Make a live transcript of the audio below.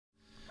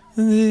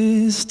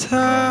This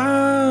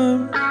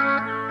time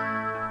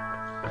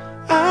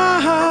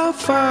I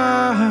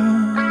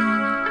find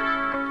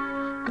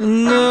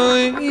and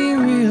I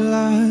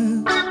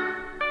realize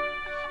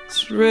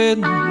it's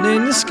written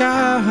in the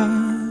sky.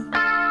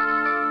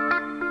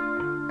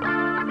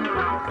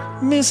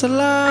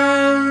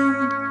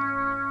 Misaligned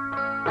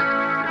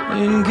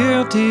and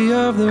guilty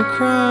of the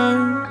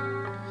crime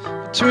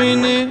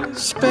between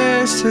its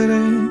space it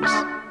is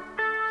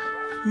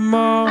from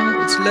all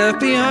that's left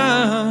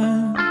behind.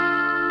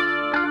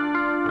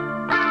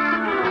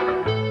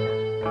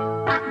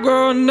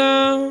 Going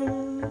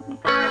down,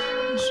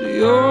 it's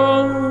the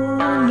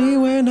only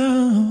way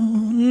now.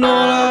 And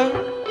all I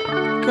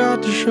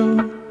got to show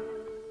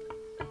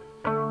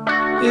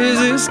is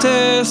this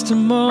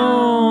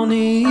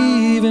testimony,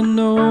 even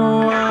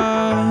though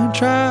I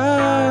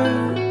tried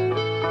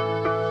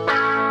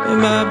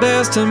my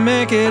best to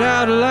make it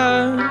out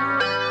alive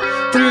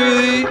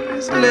through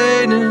these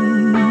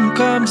laden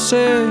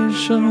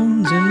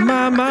conversations in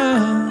my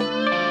mind.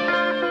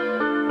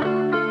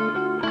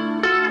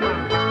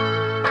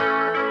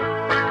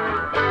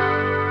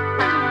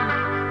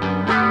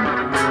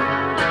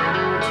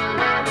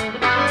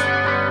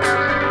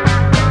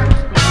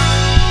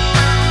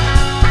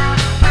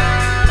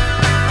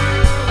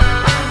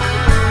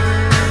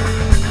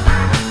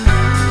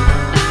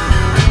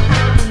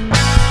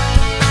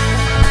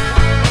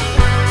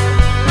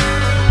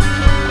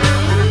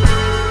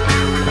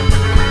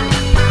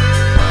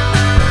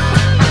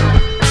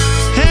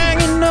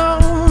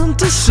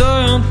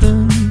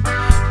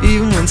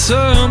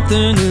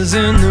 Something is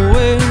in the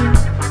way.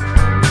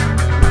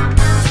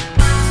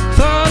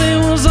 Thought it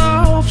was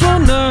all for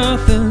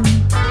nothing.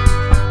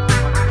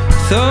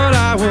 Thought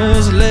I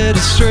was led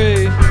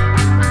astray.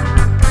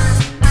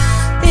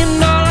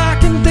 And all I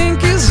can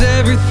think is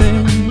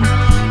everything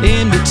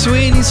in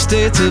between these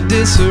states of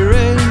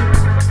disarray.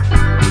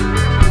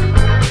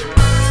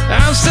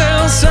 I'm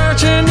still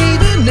searching,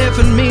 even if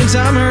it means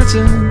I'm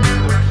hurting.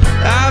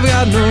 I've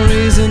got no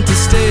reason to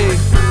stay.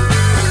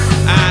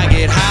 I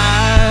get high,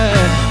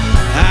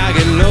 I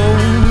get low,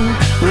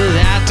 but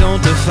that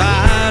don't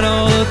define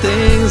all the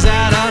things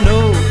that I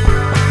know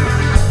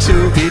to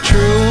be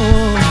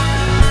true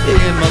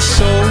in my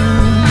soul.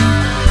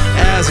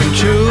 As I'm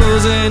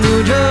choosing to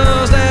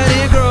just let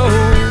it grow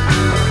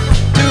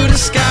to the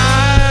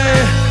sky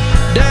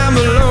down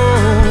below.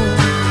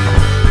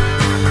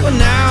 But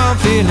now I'm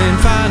feeling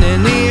fine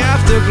in the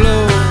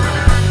afterglow.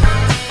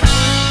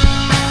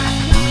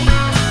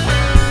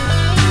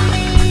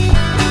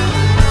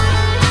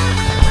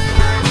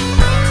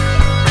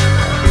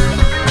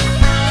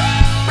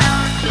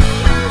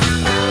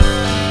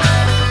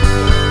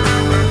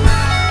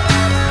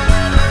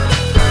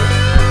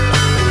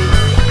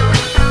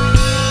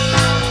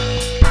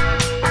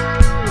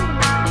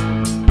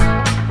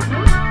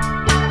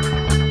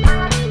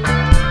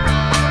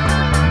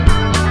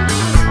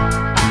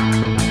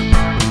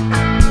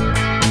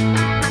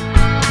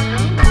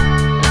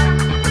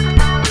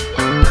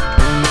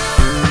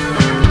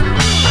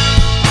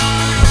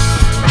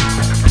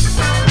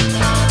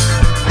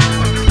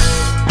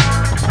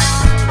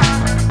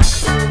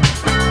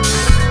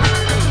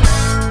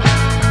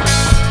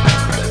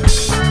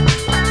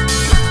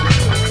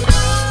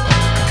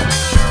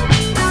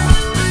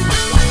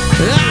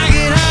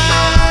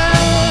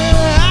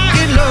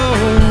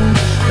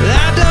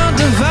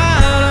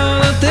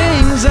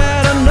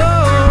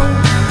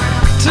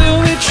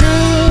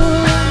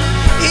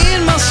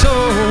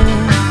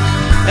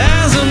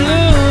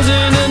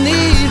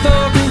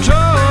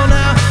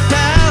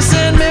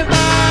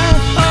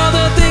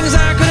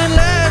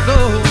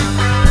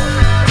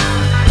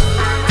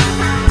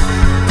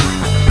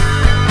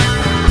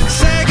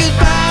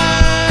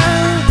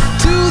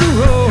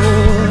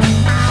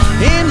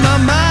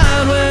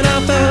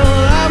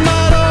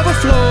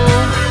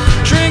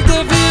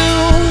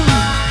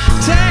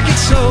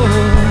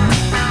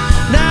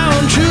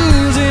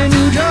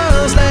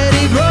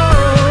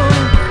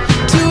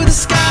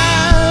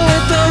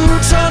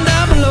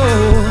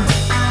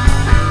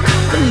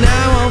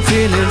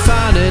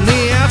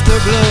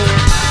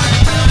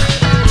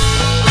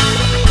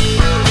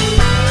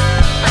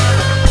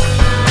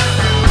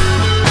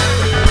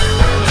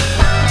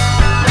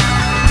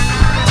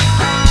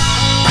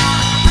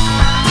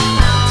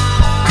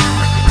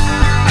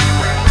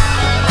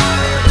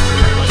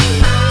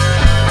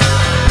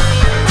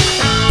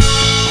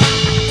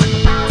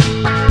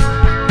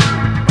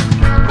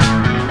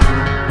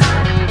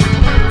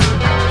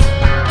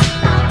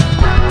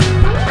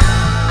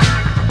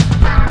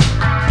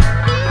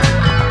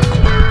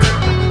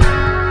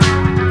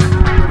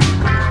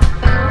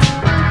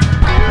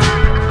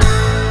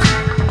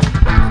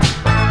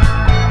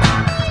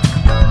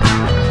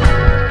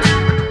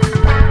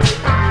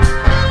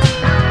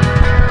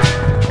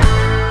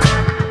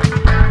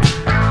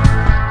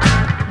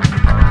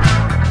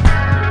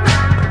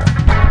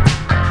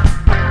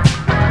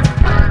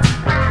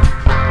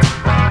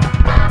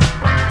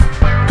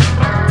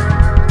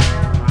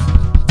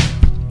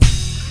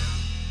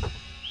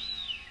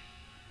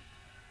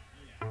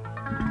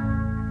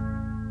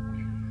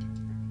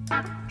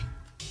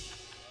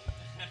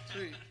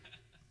 Sweet.